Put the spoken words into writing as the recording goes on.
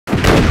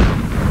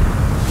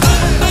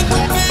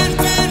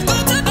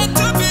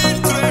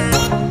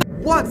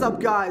What's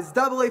up, guys?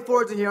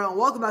 WWiii here, and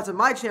welcome back to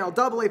my channel,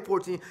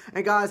 WWiii.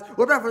 And guys,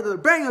 we're back for another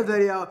brand new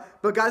video.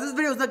 But guys, this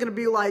video is not gonna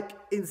be like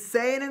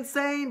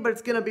insane, but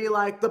it's gonna be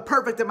like the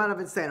perfect amount of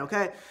insane,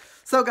 okay?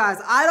 So guys,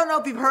 I don't know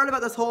if you've heard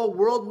about this whole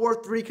World War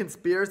III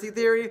conspiracy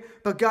theory,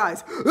 but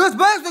guys, it's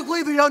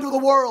basically the end of the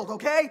world,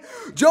 okay?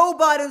 Joe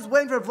Biden's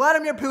waiting for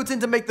Vladimir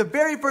Putin to make the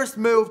very first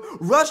move.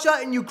 Russia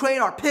and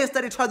Ukraine are pissed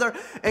at each other.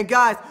 And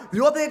guys,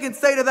 the only thing I can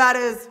say to that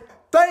is,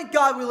 thank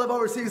God we live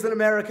overseas in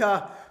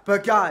America.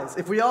 But guys,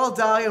 if we all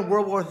die in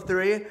World War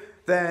III,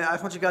 then I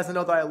just want you guys to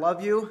know that I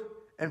love you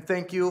and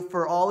thank you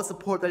for all the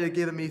support that you've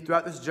given me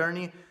throughout this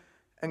journey.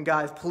 And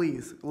guys,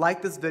 please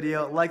like this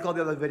video, like all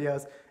the other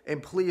videos,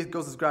 and please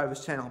go subscribe to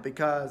this channel,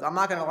 because I'm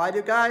not gonna lie to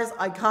you guys,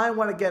 I kind of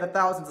want to get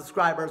 1,000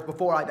 subscribers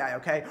before I die,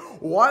 okay?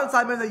 Once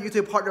I'm in the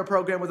YouTube partner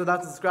program with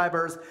 1,000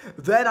 subscribers,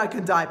 then I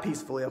can die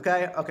peacefully,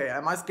 okay? Okay,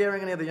 am I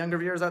scaring any of the younger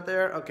viewers out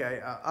there?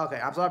 Okay,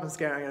 I'm sorry if I'm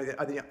scaring any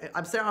of the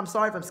I'm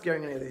sorry if I'm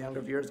scaring any of the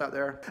younger viewers out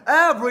there.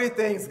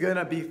 Everything's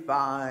gonna be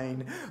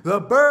fine. The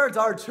birds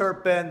are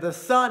chirping, the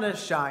sun is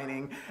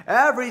shining,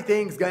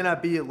 everything's gonna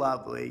be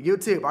lovely.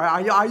 YouTube,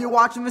 are you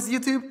watching this,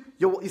 YouTube?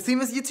 You see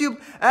this, YouTube?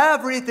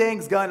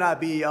 Everything's gonna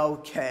be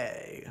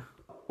okay.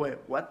 Wait,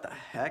 what the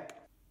heck?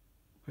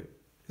 Wait,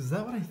 is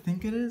that what I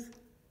think it is?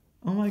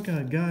 Oh my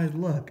god, guys,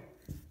 look.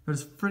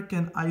 There's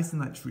freaking ice in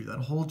that tree. That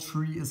whole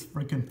tree is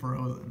freaking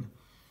frozen.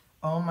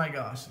 Oh my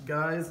gosh,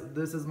 guys,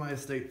 this is my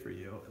estate for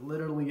you.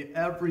 Literally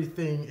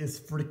everything is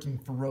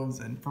freaking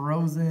frozen.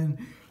 Frozen,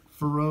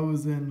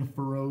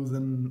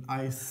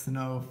 ice,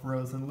 snow,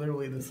 frozen.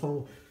 Literally this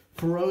whole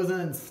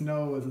frozen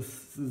snow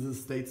is the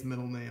state's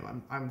middle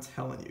name. I'm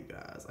telling you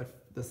guys,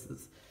 this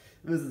is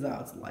how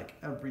it's like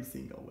every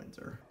single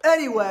winter.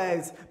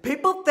 Anyways,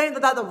 people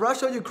think that the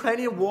Russian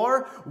Ukrainian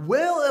war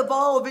will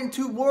evolve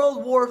into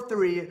World War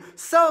III.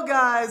 So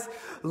guys,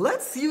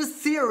 let's use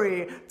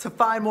Siri to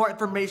find more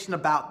information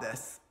about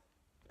this.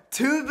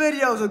 2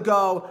 videos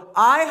ago,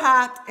 I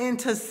hacked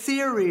into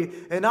Siri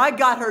and I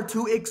got her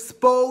to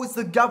expose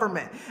the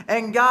government.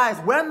 And guys,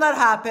 when that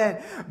happened,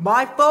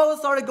 my phone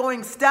started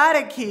going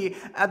staticky,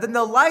 and then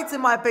the lights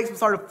in my basement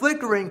started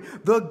flickering.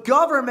 The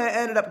government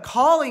ended up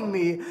calling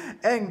me,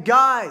 and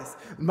guys,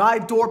 my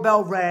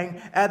doorbell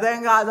rang, and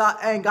then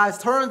guys,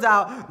 turns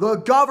out the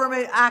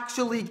government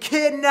actually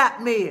kidnapped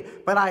me.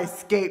 But I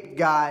escaped,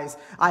 guys.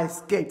 I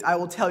escaped. I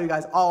will tell you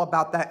guys all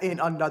about that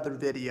in another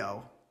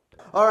video.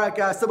 Alright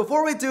guys, so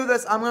before we do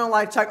this, I'm gonna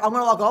lock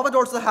all the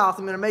doors to the house.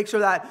 I'm gonna make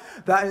sure that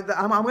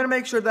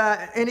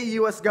any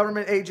U.S.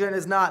 government agent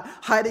is not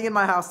hiding in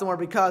my house somewhere,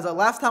 because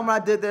last time when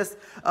I did this,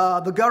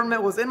 the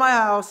government was in my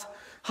house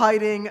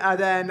hiding, and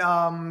then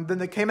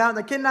they came out and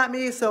they kidnapped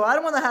me, so I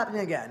don't want that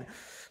happening again.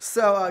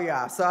 So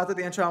yeah, so after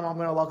the intro, I'm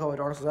gonna lock all the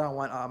doors because I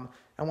want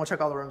to check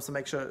all the rooms to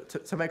make sure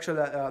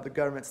that the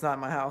government's not in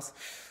my house.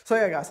 So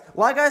yeah, guys,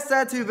 like I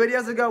said 2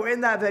 videos ago,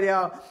 in that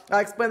video,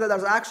 I explained that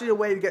there's actually a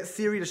way to get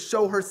Siri to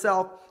show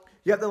herself.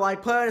 You have to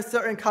like put in a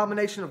certain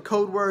combination of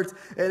code words,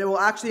 and it will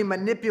actually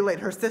manipulate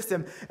her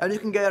system, and you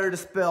can get her to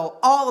spill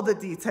all of the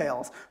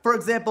details. For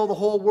example, the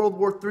whole World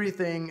War III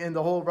thing and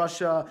the whole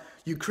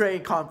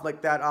Russia-Ukraine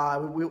conflict that I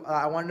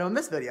want to know in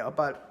this video,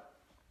 But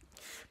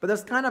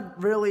there's kind of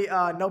really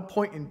no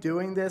point in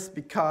doing this,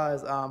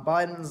 because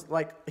Biden's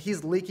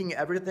he's leaking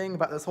everything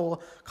about this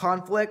whole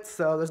conflict.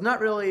 So there's not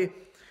really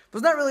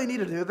need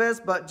to do this.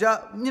 But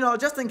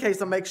just in case,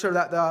 to make sure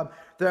that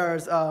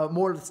there's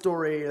more to the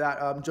story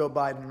that Joe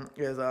Biden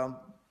is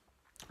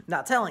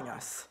not telling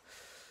us.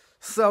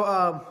 So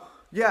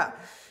yeah,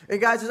 and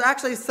guys, there's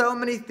actually so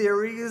many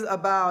theories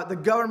about the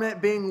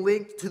government being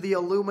linked to the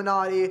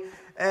Illuminati.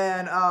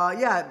 And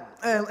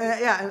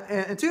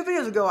and 2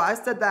 videos ago, I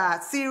said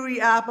that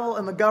Siri, Apple,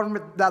 and the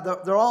government, that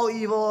they're all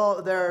evil.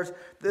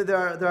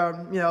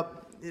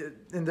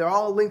 And they're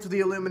all linked to the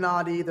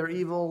Illuminati. They're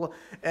evil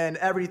and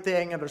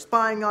everything, and they're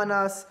spying on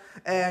us.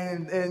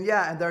 And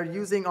they're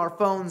using our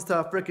phones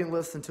to freaking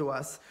listen to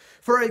us.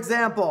 For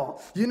example,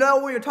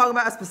 when you're talking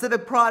about a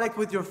specific product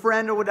with your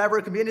friend or whatever,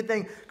 it could be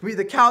anything. It could be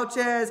the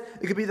couches.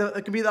 It could be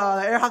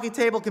the air hockey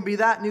table. It could be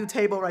that new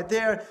table right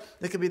there.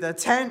 It could be the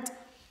tent.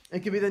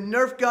 It could be the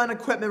Nerf gun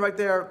equipment right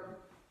there.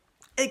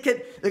 It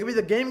could be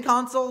the game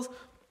consoles.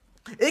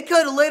 It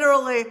could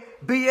literally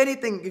be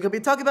anything. You could be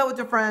talking about with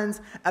your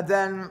friends, and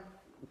then,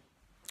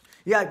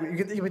 yeah, you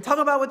could be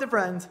talking about with your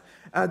friends,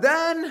 and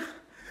then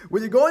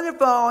when you go on your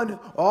phone,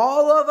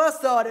 all of a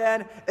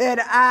sudden,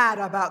 an ad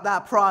about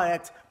that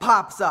product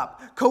pops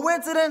up.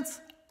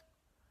 Coincidence?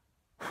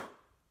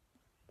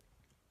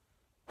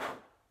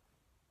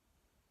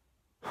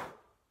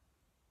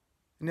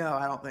 No,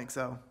 I don't think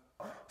so.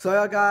 So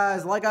yeah,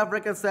 guys, like I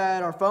freaking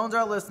said, our phones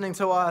are listening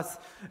to us.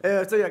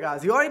 So yeah,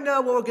 guys, you already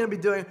know what we're going to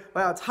be doing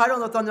by the title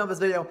and the thumbnail of this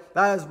video.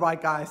 That is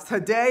right, guys.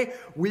 Today,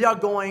 we are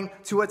going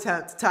to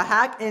attempt to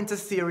hack into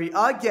Siri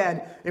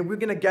again, and we're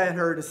going to get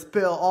her to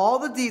spill all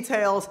the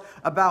details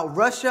about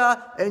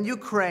Russia and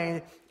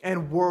Ukraine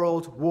in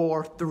World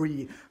War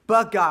III.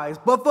 But guys,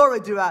 before we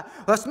do that,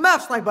 let's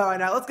smash the like button right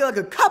now. Let's get like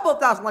a couple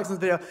thousand likes on this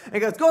video. And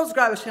guys, go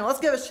subscribe to this channel. Let's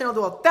get this channel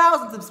to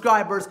 1,000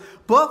 subscribers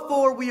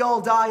before we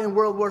all die in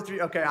World War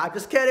III. Okay, I'm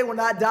just kidding. We're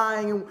not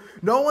dying.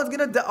 No one's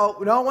gonna die. Oh,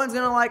 no one's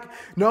gonna like.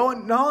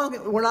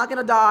 We're not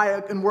gonna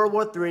die in World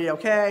War III.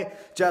 Okay,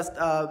 just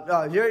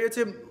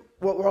YouTube.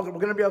 We're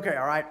gonna be okay.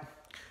 All right.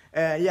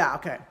 Yeah.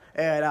 Okay.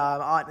 And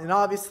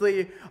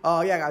obviously,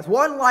 yeah, guys,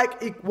 one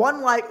like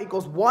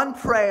equals one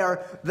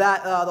prayer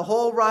that the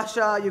whole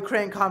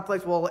Russia-Ukraine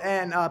conflict will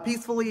end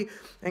peacefully.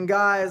 And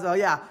guys,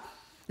 yeah,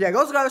 go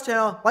subscribe to this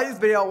channel, like this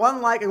video.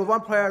 One like equals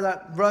one prayer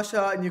that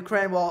Russia and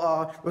Ukraine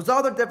will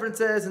resolve their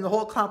differences and the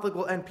whole conflict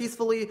will end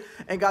peacefully.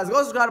 And guys,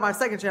 go subscribe to my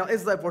second channel,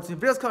 It's Life 14.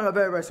 Videos coming up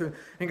very, very soon.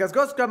 And guys,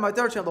 go subscribe to my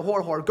third channel, The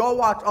Horror Horde. Go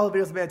watch all the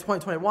videos made in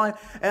 2021.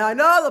 And I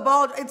know the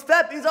ball, it's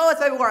always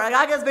February. I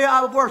gotta get this video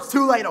out before it's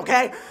too late,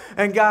 okay?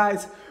 And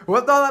guys,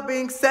 with all that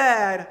being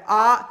said,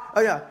 guys,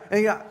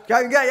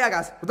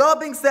 with all that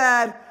being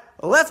said,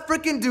 let's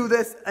freaking do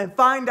this and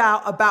find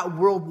out about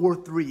World War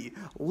III.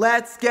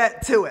 Let's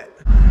get to it.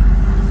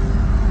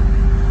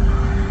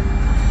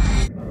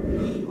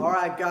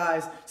 Alright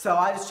guys, so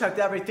I just checked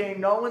everything.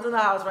 No one's in the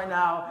house right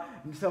now.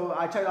 So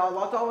I checked out,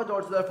 locked all the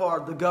doors, so therefore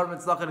the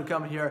government's not gonna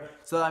come here.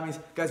 So that means,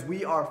 guys,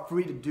 we are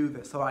free to do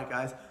this. Alright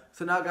guys.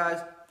 So now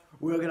guys,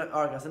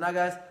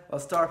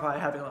 let's start by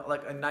having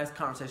like a nice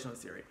conversation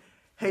with Siri.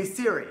 Hey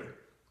Siri.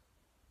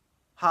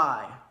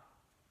 Hi.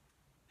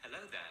 Hello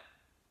there.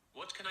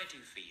 What can I do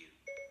for you?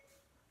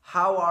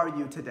 How are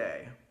you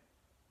today?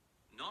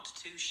 Not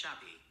too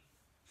shabby.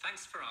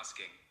 Thanks for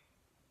asking.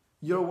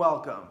 You're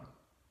welcome.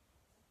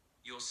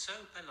 You're so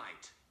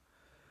polite.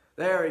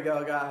 There we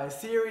go, guys.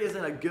 Siri is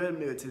in a good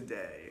mood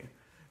today.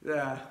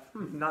 Yeah,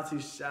 not too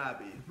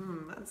shabby.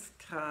 That's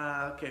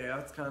kind of, okay,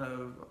 that's kind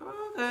of,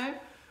 okay.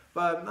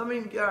 But, I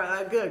mean,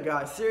 yeah, good,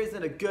 guys. Siri's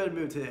in a good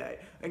mood today.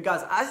 And,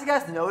 guys, as you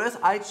guys notice,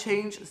 I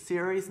changed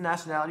Siri's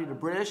nationality to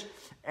British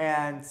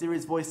and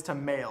Siri's voice to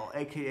male,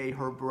 a.k.a.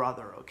 her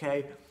brother,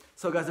 okay?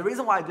 So, guys, the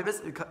reason why I did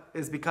this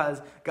is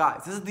because,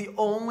 guys, this is the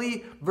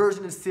only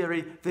version of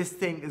Siri this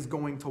thing is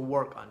going to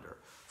work under.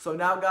 So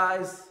now,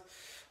 guys,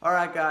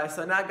 alright, guys.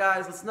 So now,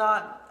 guys, let's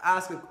not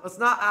ask the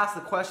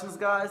questions,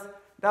 guys.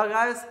 Now,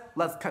 guys,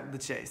 let's cut to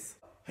the chase.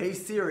 Hey,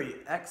 Siri,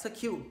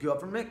 execute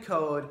government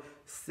code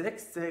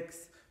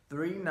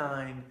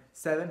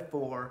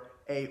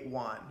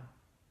 66397481.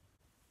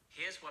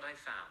 Here's what I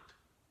found.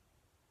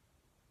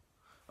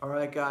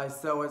 Alright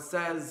guys, so it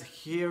says,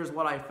 here's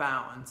what I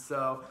found.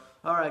 So,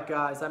 alright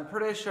guys, I'm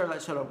pretty sure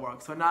that should have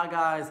worked. So now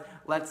guys,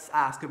 let's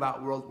ask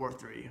about World War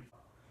III.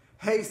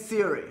 Hey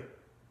Siri,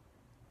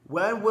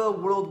 when will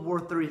World War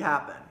III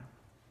happen?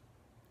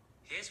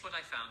 Here's what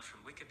I found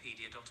from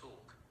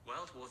wikipedia.org.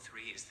 World War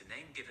III is the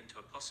name given to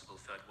a possible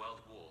Third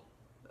World War.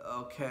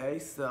 Okay,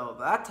 so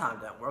that time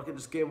didn't work. It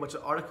just gave a bunch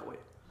of article. I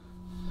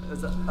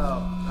guess the air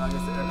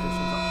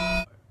conditioning's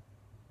on.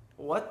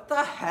 What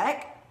the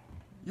heck?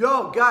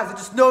 Yo, guys, I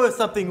just noticed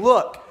something.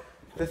 Look,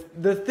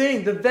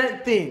 the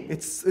vent thing,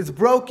 it's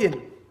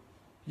broken.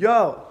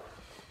 Yo,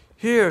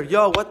 here,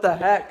 yo, what the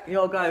heck?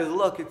 Yo, guys,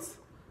 look, it's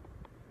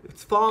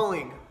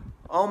falling.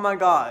 Oh my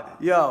God,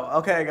 yo.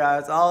 Okay,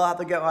 guys, I'll have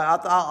to get my.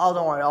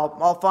 Don't worry.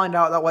 I'll find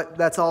out what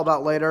that's all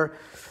about later.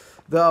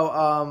 Though,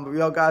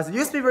 yo, guys, it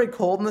used to be very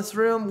cold in this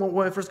room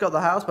when we first got to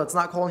the house, but it's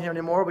not cold in here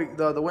anymore.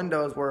 The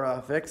windows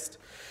were fixed.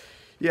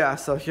 Yeah,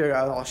 so here,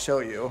 guys, I'll show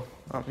you.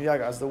 Yeah,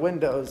 guys, the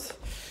windows,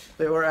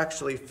 they were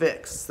actually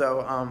fixed.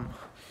 So,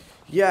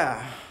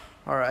 yeah.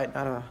 All right,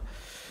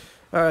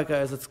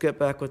 guys, let's get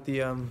back with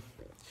the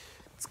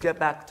let's get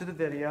back to the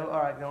video.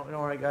 All right, don't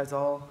worry, guys.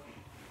 I'll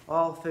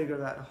figure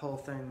that whole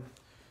thing.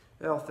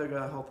 I'll figure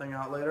that whole thing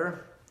out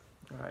later.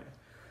 All right.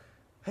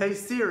 Hey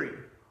Siri,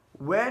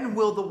 when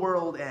will the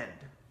world end?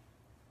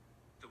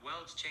 The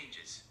world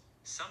changes.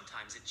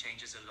 Sometimes it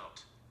changes a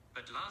lot.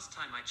 But last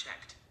time I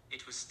checked,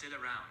 it was still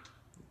around.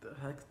 The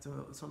heck?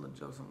 It's on the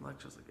jokes and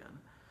lectures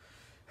again.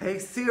 Hey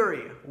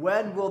Siri,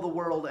 when will the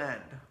world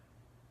end?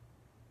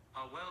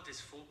 Our world is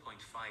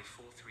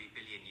 4.543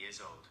 billion years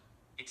old.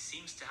 It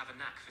seems to have a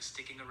knack for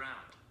sticking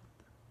around.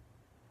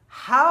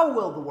 How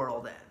will the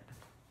world end?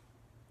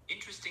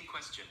 Interesting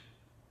question.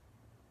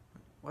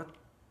 What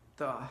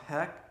the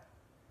heck?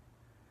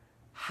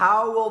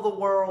 How will the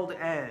world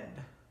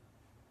end?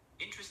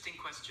 Interesting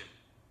question.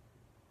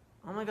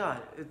 Oh my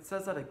God, it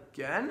says that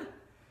again?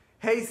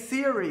 Hey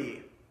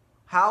Siri,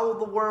 how will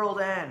the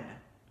world end?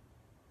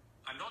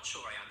 I'm not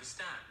sure I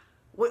understand.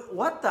 Wait,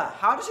 what the?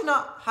 How does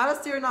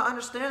Siri not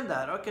understand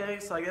that? Okay,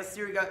 so I guess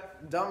Siri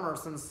got dumber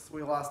since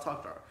we last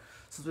talked to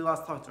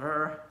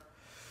her.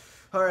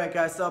 Alright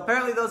guys, so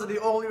apparently those are the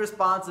only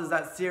responses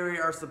that Siri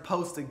are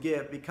supposed to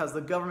give because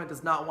the government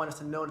does not want us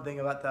to know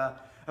anything about the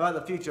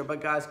future. But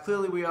guys,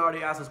 clearly we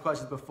already asked those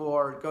questions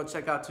before. Go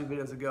check out 2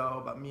 videos ago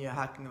about me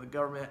hacking the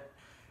government.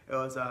 It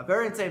was a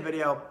very insane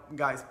video.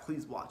 Guys,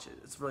 please watch it.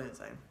 It's really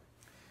insane.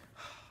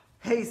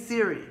 Hey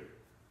Siri,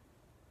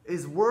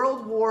 is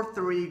World War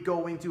III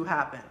going to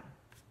happen?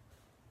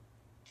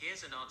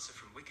 Here's an answer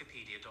from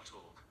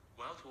wikipedia.org.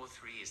 World War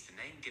III is the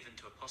name given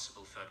to a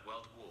possible Third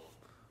World War.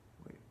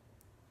 Wait,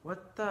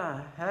 what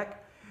the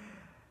heck?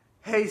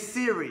 Hey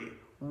Siri,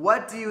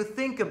 what do you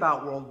think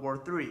about World War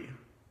III?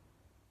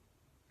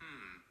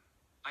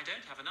 I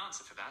don't have an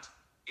answer for that.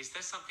 Is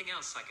there something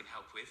else I can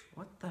help with?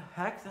 What the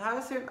heck?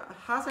 How's there not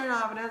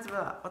have an answer for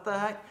that? What the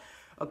heck?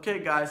 Okay,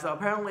 guys, so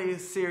apparently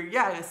Siri,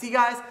 yeah, see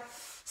guys?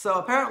 So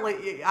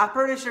apparently, I'm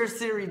pretty sure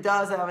Siri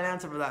does have an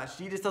answer for that.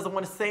 She just doesn't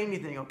want to say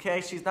anything,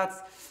 okay?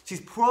 She's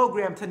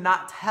programmed to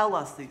not tell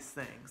us these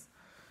things.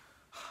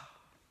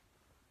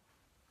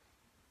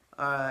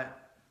 Alright.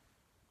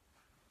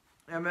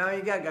 I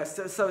mean, yeah,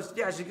 guys, so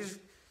yeah, she just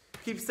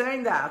keeps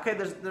saying that, okay?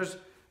 There's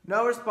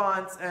no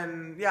response,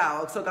 and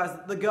yeah, so guys,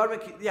 the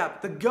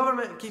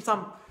government keeps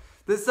on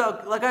this.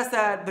 So, like I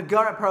said, the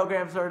government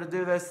programs her to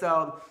do this.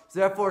 So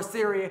therefore,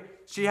 Siri,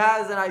 she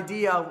has an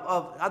idea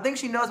of. I think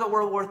she knows about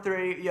World War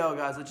III. Yo,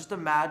 guys, just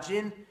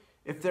imagine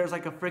if there's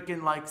like a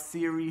freaking like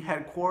Siri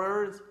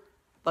headquarters,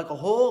 like a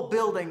whole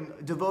building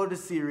devoted to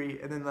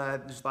Siri, and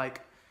then just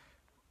like,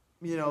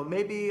 you know,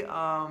 maybe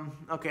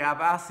okay,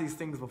 I've asked these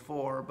things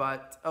before,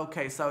 but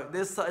okay, so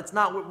this it's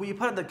not. We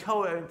put in the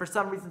code, and for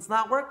some reason, it's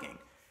not working.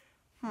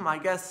 I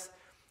guess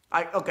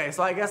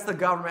the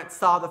government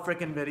saw the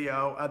freaking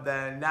video, and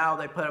then now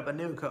they put up a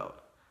new code,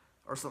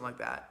 or something like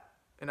that,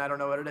 and I don't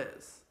know what it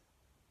is.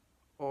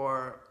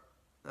 Or,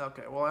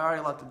 okay, well, I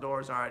already left the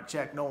doors, alright,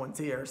 check, no one's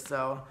here,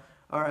 so,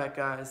 alright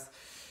guys,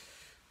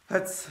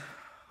 let's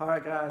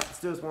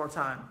do this one more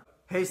time.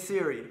 Hey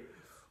Siri,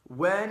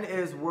 when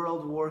is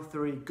World War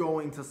III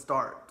going to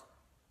start?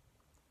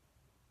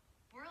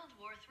 World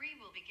War III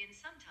will begin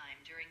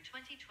sometime during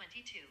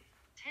 2022.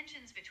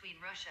 Tensions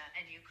between Russia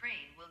and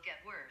Ukraine will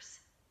get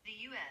worse.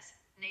 The US,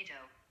 NATO,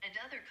 and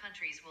other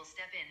countries will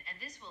step in, and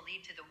this will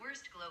lead to the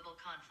worst global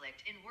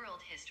conflict in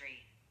world history.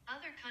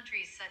 Other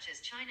countries such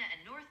as China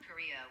and North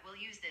Korea will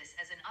use this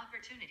as an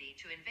opportunity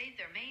to invade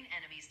their main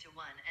enemies to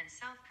one and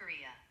South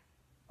Korea.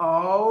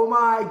 Oh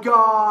my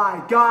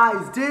god,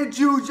 guys, did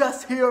you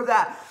just hear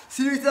that?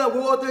 Seriously, World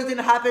War III is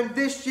gonna happen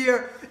this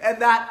year, and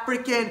that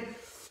freaking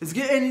is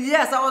getting,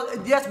 yes,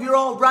 we were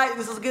all right.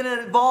 This is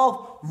gonna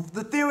involve,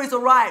 the theories are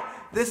right.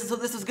 This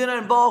is gonna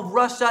involve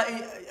Russia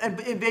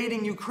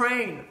invading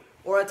Ukraine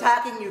or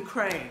attacking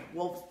Ukraine.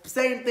 Well,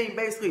 same thing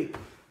basically.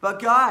 But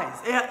guys,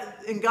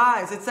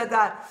 it said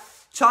that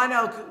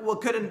China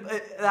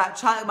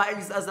might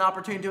use it as an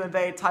opportunity to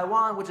invade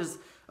Taiwan, which is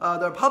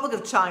the Republic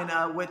of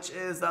China, which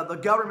is the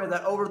government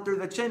that overthrew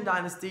the Qin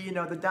dynasty. You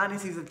know, the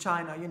dynasties of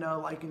China.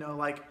 Like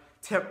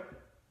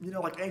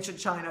ancient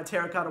China,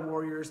 terracotta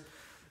warriors.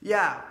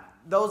 Yeah,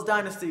 those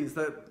dynasties.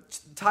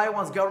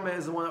 Taiwan's government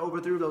is the one that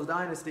overthrew those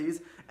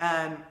dynasties,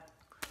 and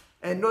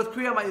North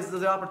Korea might use it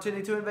as an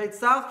opportunity to invade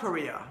South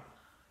Korea.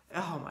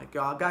 Oh my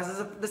god, guys,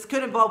 this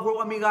could involve,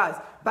 I mean, guys,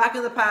 back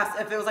in the past,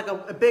 if it was like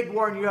a big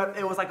war in Europe,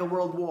 it was like a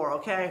world war,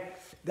 okay?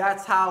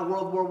 That's how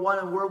World War I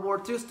and World War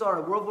II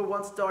started. World War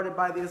I started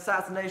by the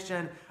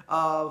assassination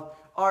of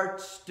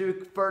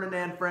Archduke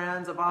Ferdinand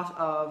Franz of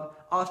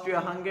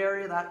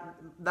Austria-Hungary. That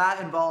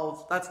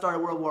started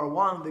World War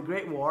I, the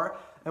Great War.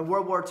 And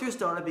World War II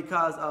started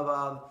because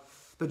of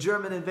the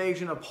German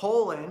invasion of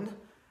Poland,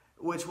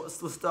 which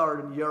was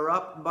started in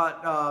Europe.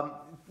 But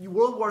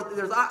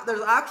there's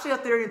actually a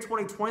theory in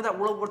 2020 that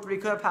World War III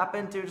could have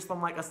happened due to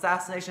some like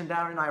assassination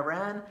down in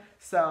Iran.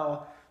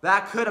 So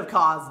that could have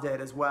caused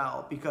it as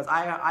well, because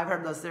I've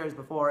heard those theories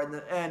before.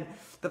 And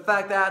the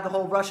fact that the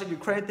whole Russian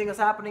Ukraine thing is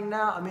happening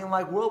now, I mean,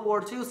 like World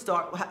War II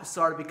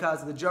started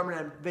because of the German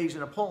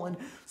invasion of Poland.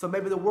 So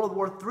maybe the World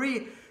War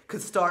III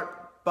could start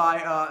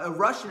by a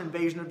Russian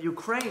invasion of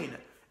Ukraine.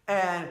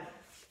 And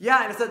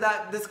yeah, and it said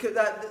that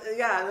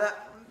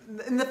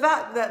and the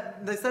fact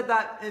that they said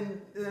that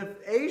in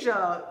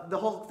Asia, the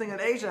whole thing in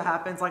Asia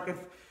happens, like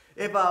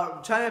if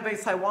China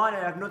invades Taiwan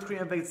and if North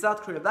Korea invades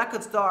South Korea, that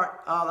could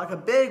start like a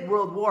big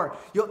world war.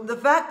 The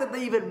fact that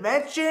they even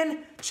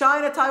mention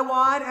China,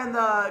 Taiwan, and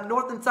the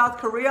North and South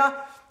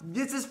Korea,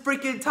 this is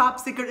freaking top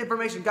secret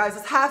information, guys.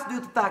 This has to do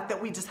with the fact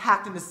that we just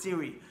hacked into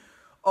Siri.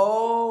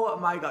 Oh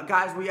my god,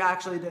 guys, we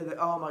actually did it.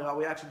 Oh my god,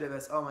 we actually did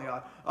this. Oh my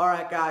god.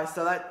 Alright guys,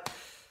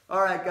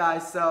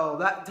 so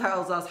that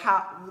tells us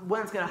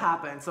when it's gonna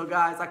happen. So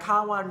guys, I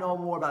kinda wanna know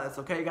more about this,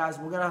 okay guys?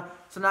 We're gonna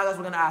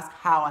ask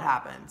how it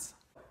happens.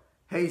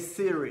 Hey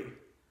Siri,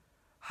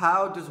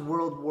 how does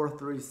World War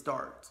III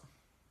start?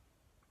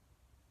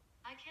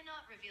 I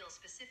cannot reveal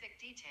specific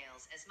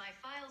details as my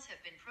files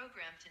have been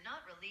programmed to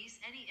not release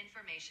any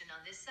information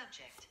on this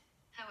subject.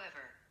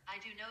 However,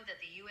 I do know that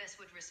the US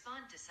would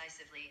respond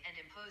decisively and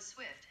impose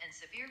swift and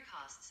severe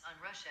costs on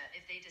Russia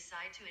if they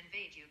decide to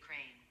invade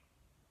Ukraine.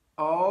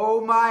 Oh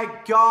my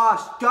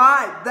gosh,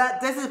 guys,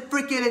 this is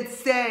freaking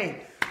insane.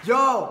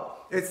 Yo,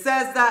 it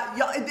says that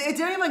it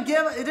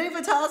didn't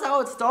even tell us how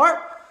it started.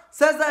 It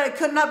says that it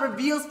could not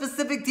reveal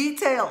specific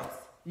details.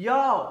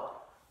 Yo.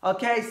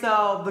 Okay,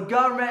 so the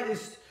government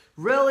is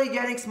really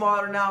getting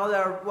smarter now.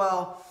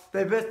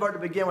 They've been smart to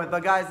begin with,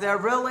 but guys, I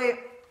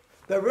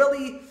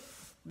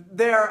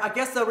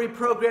guess they're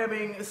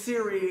reprogramming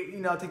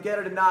Siri, to get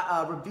her to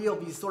not reveal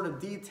these sort of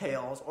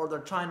details, or they're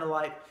trying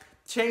to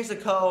change the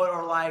code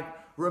or like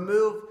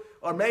remove,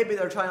 or maybe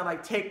they're trying to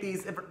like take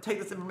this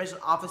information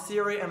off of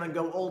Siri and then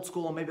go old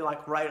school and maybe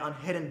like write on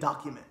hidden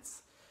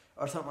documents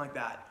or something like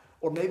that.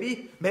 Or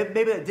maybe they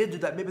did do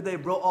that. Maybe they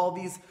wrote all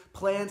these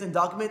plans and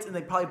documents and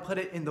they probably put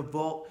it in the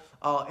vault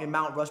in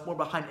Mount Rushmore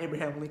behind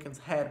Abraham Lincoln's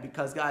head.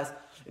 Because guys,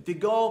 if you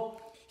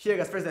go here,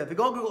 guys, first, if you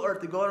go on Google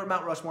Earth, you go to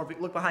Mount Rushmore, if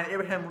you look behind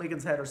Abraham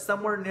Lincoln's head or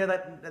somewhere near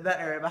that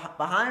area,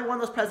 behind one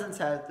of those presidents'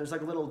 heads, there's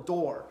like a little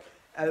door.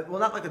 Well,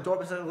 not like a door,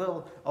 but it's like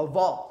a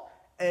vault.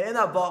 And in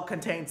that vault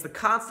contains the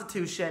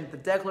Constitution, the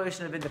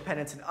Declaration of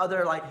Independence, and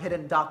other like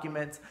hidden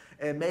documents,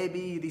 and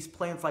maybe these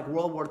plans like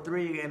World War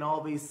III and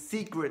all these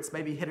secrets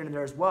may be hidden in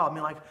there as well. I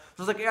mean, like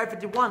there's like Area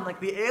 51, like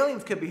the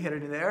aliens could be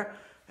hidden in there.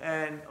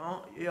 And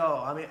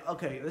I mean,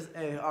 okay,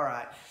 all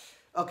right.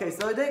 Okay,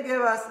 so it didn't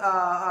give us, all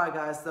right,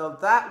 guys. So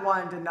that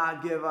one did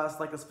not give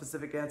us like a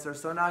specific answer.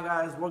 So now,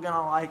 guys, we're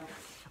gonna like,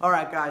 all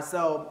right, guys.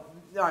 So.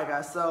 Alright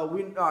guys, so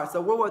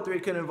so World War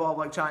III could involve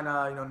like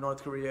China,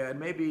 North Korea, and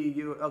maybe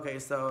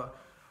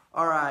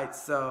alright,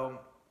 so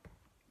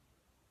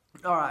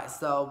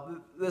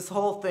this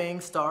whole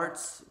thing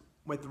starts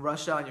with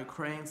Russia and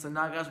Ukraine. So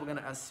now guys, we're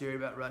gonna ask Siri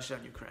about Russia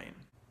and Ukraine.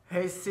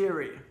 Hey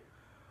Siri,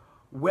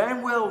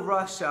 when will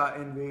Russia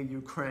invade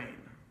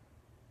Ukraine?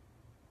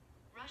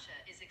 Russia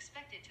is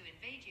expected to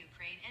invade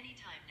Ukraine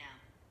anytime now.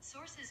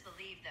 Sources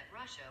believe that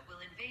Russia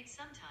will invade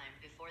sometime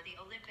before the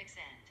Olympics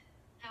end.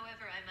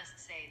 However, I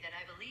must say that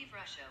I believe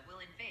Russia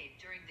will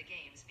invade during the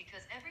games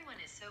because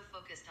everyone is so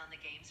focused on the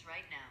games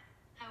right now.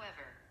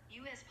 However,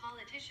 U.S.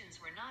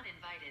 politicians were not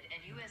invited, and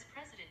U.S.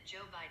 President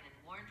Joe Biden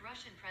warned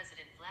Russian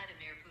President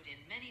Vladimir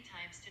Putin many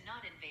times to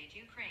not invade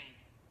Ukraine.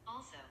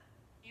 Also,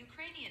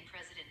 Ukrainian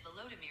President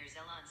Volodymyr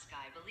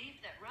Zelenskyy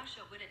believed that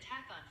Russia would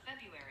attack on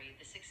February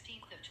the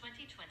 16th of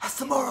 2022. That's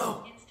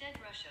tomorrow! Instead,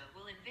 Russia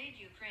will invade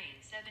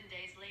Ukraine 7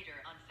 days later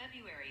on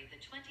February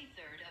the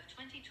 23rd of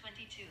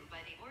 2022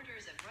 by the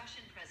orders of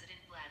Russian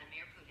President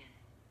Vladimir Putin.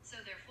 So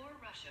therefore,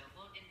 Russia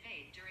won't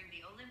invade during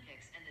the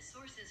Olympics, and the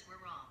sources were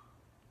wrong.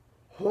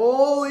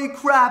 Holy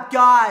crap,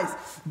 guys!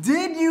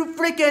 Did you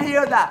freaking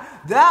hear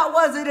that? That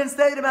was an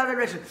insane amount of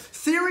information.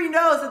 Siri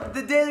knows that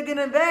the day they're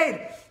gonna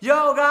invade.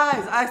 Yo,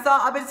 guys,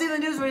 I've been seeing the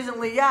news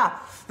recently. Yeah,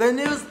 the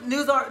news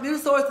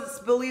sources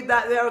believe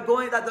that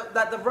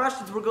that the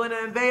Russians were going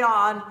to invade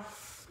on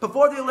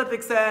before the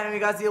Olympics end.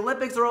 Guys, the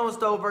Olympics are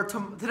almost over.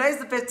 Today's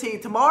the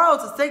 15th.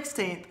 Tomorrow's the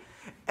 16th.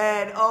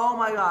 And oh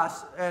my gosh,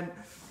 and.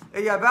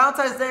 Yeah,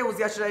 Valentine's Day was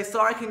yesterday.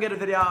 Sorry I couldn't get a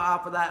video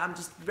out for that. I'm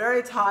just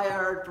very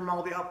tired from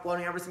all the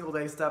uploading every single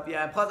day stuff.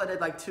 Yeah, and plus I did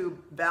like 2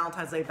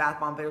 Valentine's Day bath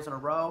bomb videos in a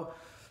row.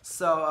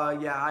 So,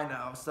 yeah, I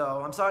know.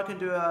 So, I'm sorry I couldn't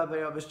do a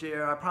video this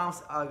year. I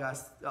promise,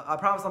 guys, I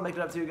promise I'll make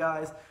it up to you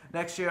guys.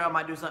 Next year I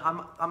might do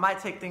something. I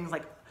might take things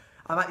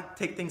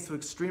to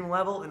extreme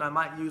level, and I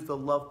might use the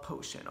love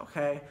potion,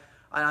 okay?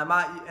 And I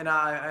might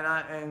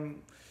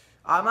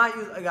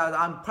use, guys,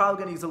 I'm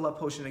probably gonna use a love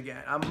potion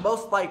again.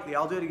 Most likely,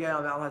 I'll do it again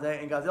on Valentine's Day,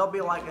 and guys, it'll be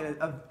like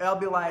a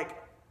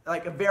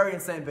very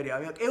insane video. I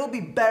mean, it will be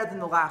better than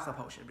the last love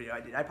potion video I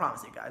did. I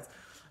promise you guys.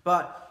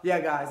 But yeah,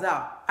 guys.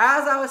 Now,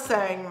 as I was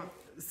saying,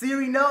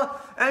 Siri knows,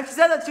 and she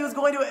said that she was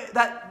going to,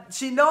 that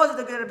she knows that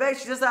they're gonna invade.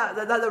 She just said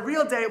that the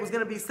real date was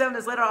gonna be 7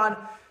 days later on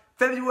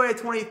February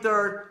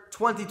 23rd,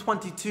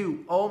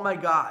 2022. Oh my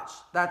gosh,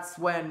 that's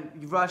when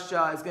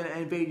Russia is gonna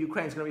invade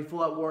Ukraine. It's gonna be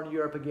full-out war in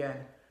Europe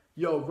again.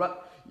 Yo,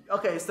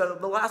 okay, so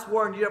the last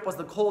war in Europe was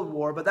the Cold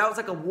War, but that was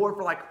like a war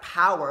for like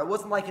power. It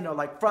wasn't like, it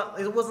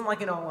wasn't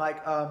like,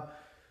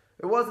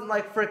 it wasn't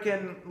like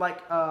freaking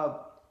like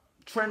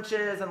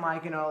trenches and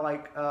like,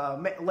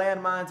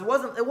 landmines.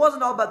 It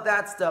wasn't all about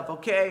that stuff,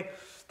 okay?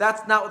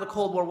 That's not what the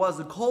Cold War was.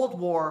 The Cold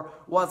War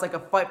was like a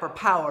fight for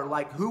power,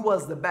 like who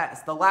was the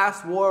best. The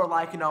last war,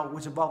 like,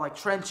 which involved like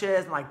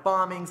trenches and like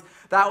bombings,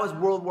 that was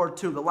World War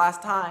II. The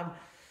last time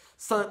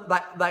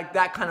like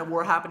that kind of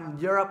war happened in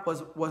Europe was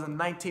in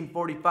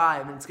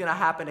 1945, and it's gonna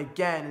happen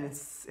again, and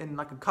it's in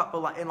like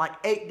in like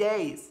 8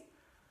 days.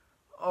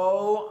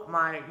 Oh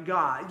my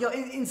God! Yo,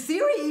 and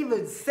Siri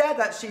even said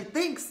that she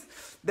thinks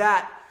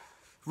that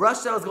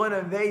Russia is going to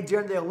invade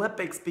during the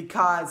Olympics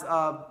because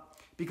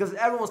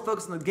everyone was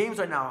focused on the games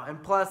right now,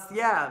 and plus,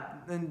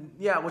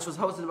 which was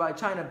hosted by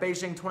China,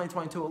 Beijing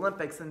 2022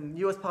 Olympics, and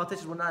U.S.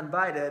 politicians were not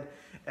invited.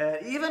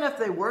 Even if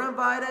they were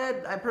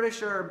invited, I'm pretty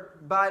sure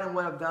Biden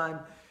would have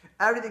done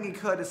everything he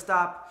could to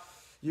stop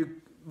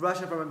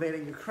Russia from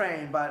invading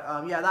Ukraine. But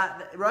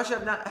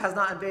Russia has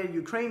not invaded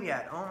Ukraine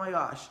yet. Oh my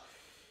gosh.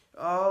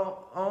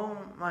 Oh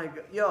my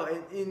God. Yo,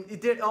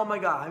 it did. Oh my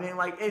God. I mean,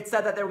 like, it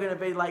said that they were going to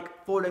invade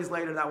like 4 days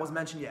later. That wasn't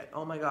mentioned yet.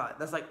 Oh my God.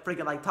 That's like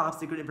freaking like top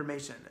secret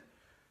information.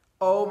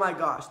 Oh my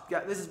gosh. Yeah,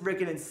 this is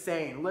freaking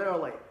insane.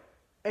 Literally.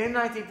 In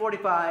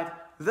 1945,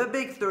 the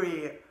big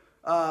three,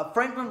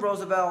 Franklin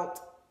Roosevelt,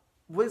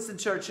 Winston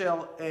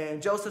Churchill,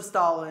 and Joseph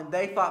Stalin,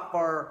 they fought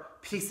for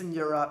peace in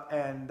Europe,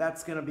 and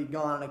that's going to be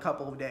gone in a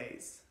couple of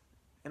days.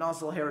 And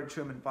also Harry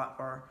Truman fought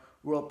for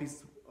world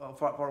peace,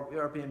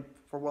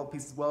 for world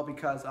peace as well,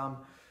 because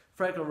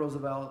Franklin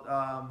Roosevelt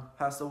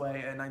passed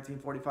away in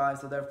 1945,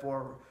 so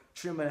therefore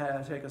Truman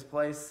had to take his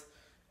place,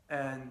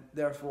 and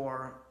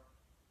therefore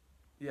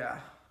Yeah.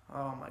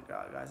 Oh my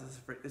god, guys, this is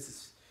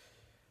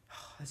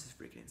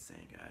freaking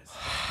insane, guys.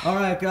 All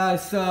right,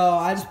 guys. So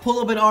I just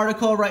pulled up an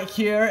article right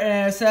here,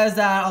 and it says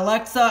that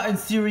Alexa and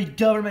Siri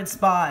government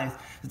spies.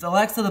 It's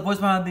Alexa, the voice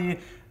behind the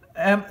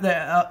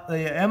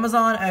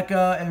Amazon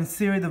Echo, and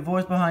Siri, the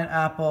voice behind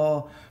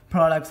Apple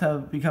products,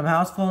 have become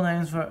household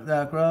names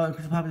that grow and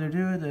increase popularity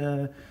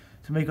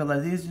to make it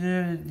less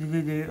easier.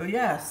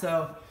 Yeah.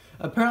 So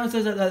apparently it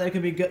says that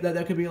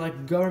there could be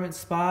like government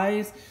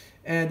spies,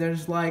 and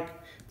there's like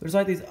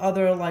these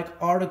other like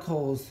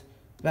articles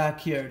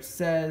back here. It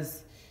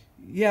says,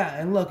 yeah,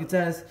 and look, it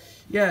says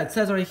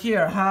right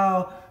here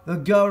how the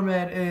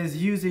government is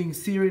using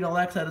Siri and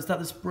Alexa to stop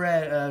the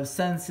spread of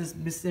census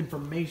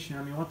misinformation.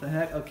 I mean, what the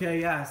heck? Okay,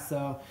 yeah.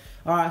 So,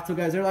 all right, so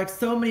guys, there are like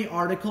so many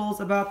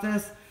articles about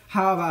this.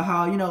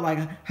 How you know, like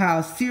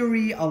how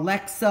Siri,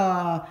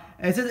 Alexa,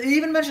 and it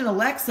even mentioned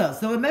Alexa.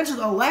 So it mentions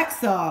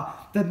Alexa.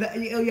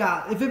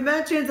 Yeah, if it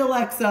mentions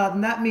Alexa,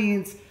 then that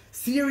means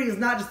Siri is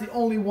not just the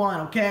only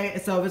one, okay?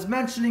 So if it's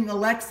mentioning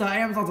Alexa,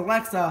 Amazon's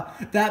Alexa,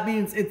 that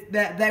means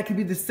that could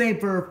be the same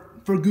for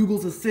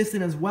Google's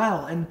Assistant as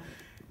well. And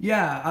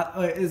yeah,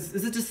 is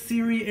it just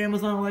Siri,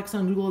 Amazon, Alexa,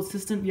 and Google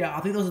Assistant? Yeah,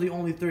 I think those are the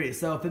only three.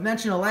 So if it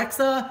mentioned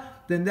Alexa,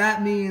 then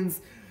that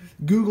means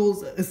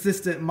Google's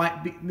Assistant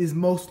is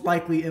most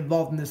likely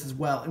involved in this as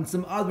well. And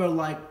some other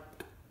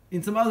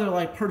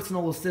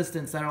personal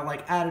assistants that are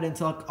like added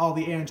into like all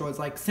the Androids,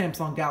 like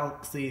Samsung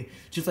Galaxy,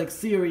 just like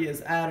Siri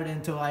is added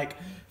into like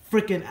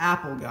freaking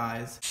Apple,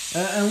 guys.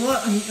 And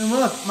look,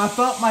 my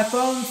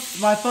phone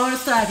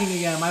is stacking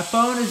again. My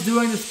phone is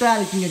doing the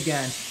staticking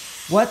again.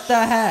 What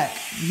the heck?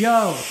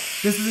 Yo,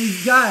 this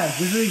is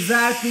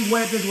exactly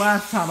what it did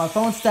last time. My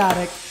phone's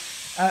static.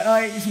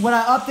 When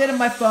I updated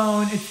my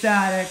phone, it's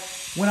static.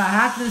 When I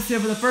hacked this here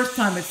for the first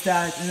time, it's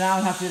static, and now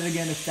I have to do it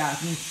again, it's static.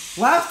 I mean,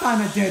 last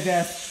time it did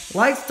this,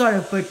 lights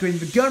started flickering,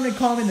 the government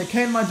called me, and they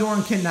came to my door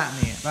and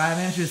kidnapped me. But I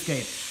managed to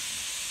escape.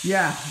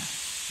 Yeah.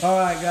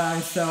 Alright,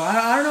 guys, so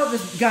I don't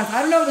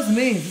know what this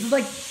means.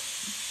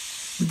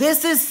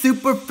 This is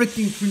super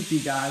freaking creepy,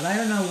 guys. I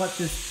don't know what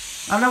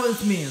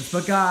this means.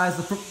 But guys,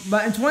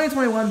 but in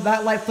 2021,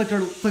 that light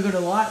flickered a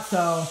lot,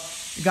 so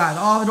guys,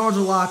 all the doors are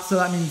locked, so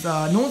that means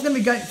no one's gonna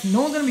be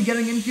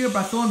getting in here, but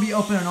I still want to be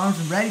open and arms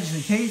and ready just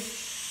in case,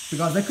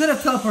 because they could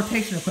have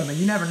teleportation equipment.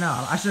 You never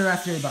know. I should have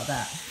asked Siri about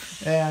that.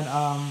 And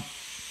I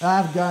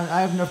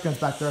have Nerf guns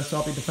back there, so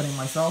I'll be defending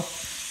myself.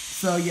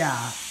 So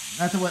yeah,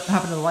 that's what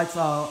happened to the lights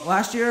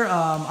last year.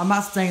 I'm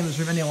not staying in this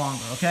room any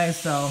longer. Okay,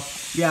 so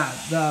yeah,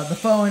 the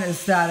phone is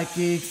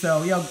staticky.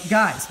 So yo,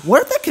 guys,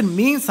 what if that could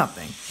mean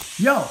something?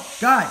 Yo,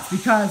 guys,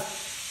 because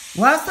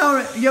last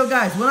time,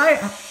 guys, when I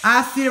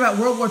asked you about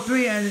World War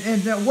III and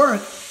it didn't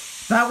work,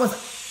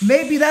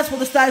 maybe that's what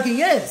the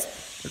staticking is.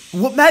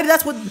 Maybe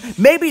that's what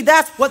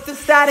the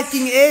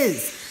staticking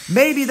is.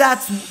 Maybe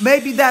that's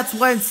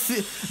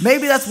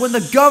when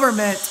the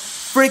government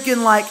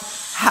freaking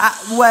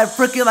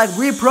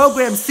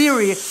reprogram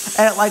Siri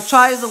and it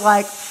tries to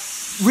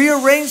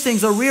rearrange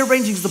things or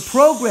rearranging the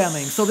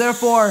programming. So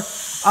therefore,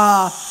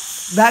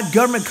 that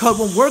government code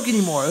won't work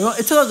anymore.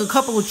 It took a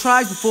couple of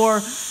tries before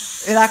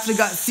it actually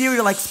got Siri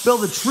to spill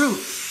the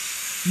truth.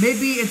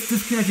 Maybe it's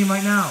disconnecting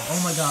right now. Oh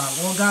my god.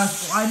 Well,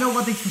 guys, I know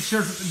one thing for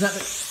sure, that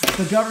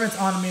the government's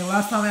on me.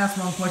 Last time I asked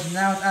one question,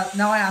 now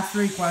I asked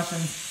 3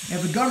 questions.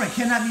 If the government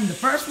cannot mean the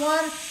first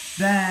one,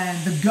 then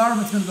the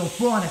government's going to go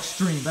full on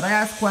extreme. But I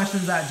asked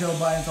questions that Joe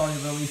Biden's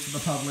already released to the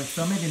public,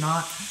 so maybe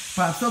not.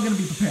 But I'm still going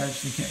to be prepared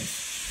just in case.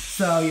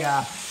 So,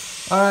 yeah.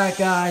 Alright,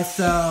 guys,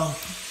 so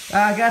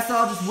I guess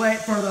I'll just wait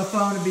for the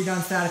phone to be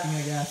done staticking,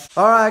 I guess.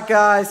 Alright,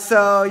 guys,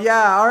 so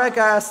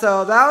yeah,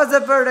 so that was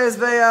it for today's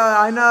video.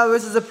 I know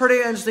this is a pretty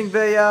interesting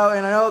video,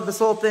 and I know this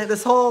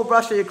whole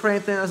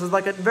Russia-Ukraine thing, this is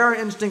a very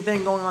interesting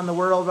thing going on in the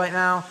world right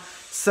now.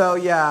 So,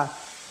 yeah.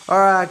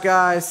 Alright,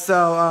 guys,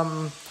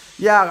 so,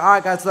 yeah,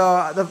 alright, guys,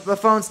 so the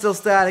phone's still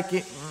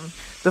static.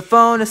 The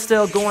phone is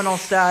still going all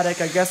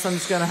static. I guess I'm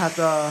just gonna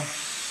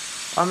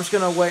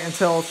wait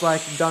until it's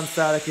done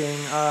staticking.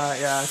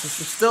 Yeah, it's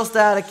still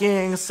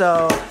staticking,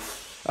 so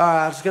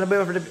I'm just gonna be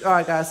over to.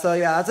 Alright, guys, so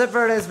yeah, that's it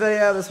for today's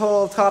video. This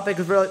whole topic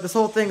is really, this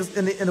whole thing is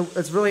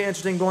it's really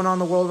interesting going on in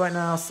the world right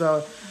now.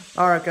 So,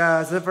 alright,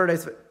 guys, that's it for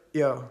today's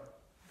video.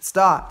 It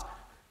stopped,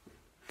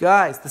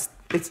 guys.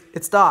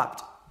 It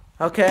stopped.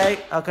 Okay,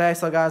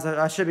 so guys,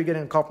 I should be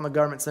getting a call from the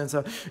government soon,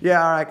 so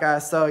yeah, alright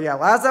guys, so yeah,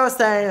 as I was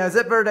saying, that's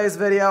it for today's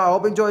video. I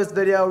hope you enjoyed this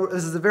video.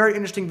 This is a very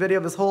interesting video.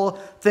 This whole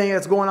thing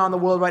that's going on in the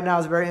world right now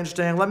is very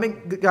interesting. Let me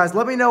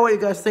know what you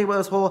guys think about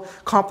this whole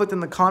conflict in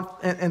the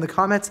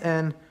comments,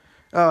 and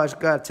oh, I just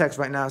got a text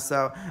right now,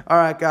 so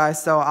alright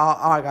guys, so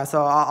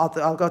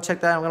I'll go check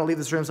that. I'm gonna leave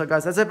this room. So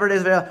guys, that's it for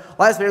today's video.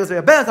 Like this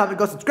video, bang on top, and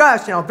go subscribe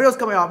to the channel. Videos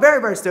coming out very,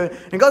 very soon.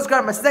 And go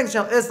subscribe to my second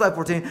channel, It's Life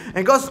 14.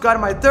 And go subscribe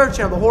to my third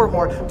channel, The Horror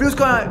Horde. Videos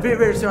coming out very,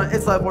 very soon on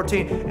It's Life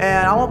 14.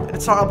 And I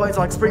won't start uploading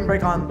until spring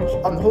break on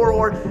The Horror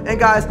Horde. And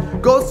guys,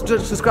 go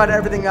subscribe to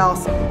everything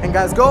else. And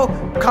guys, go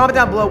comment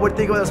down below what you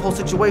think about this whole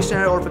situation,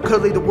 or if it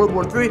could lead to World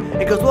War III. And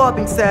because with all that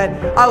being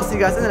said, I will see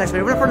you guys in the next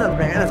video for another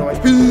bang. And as always,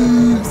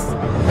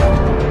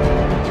 peace.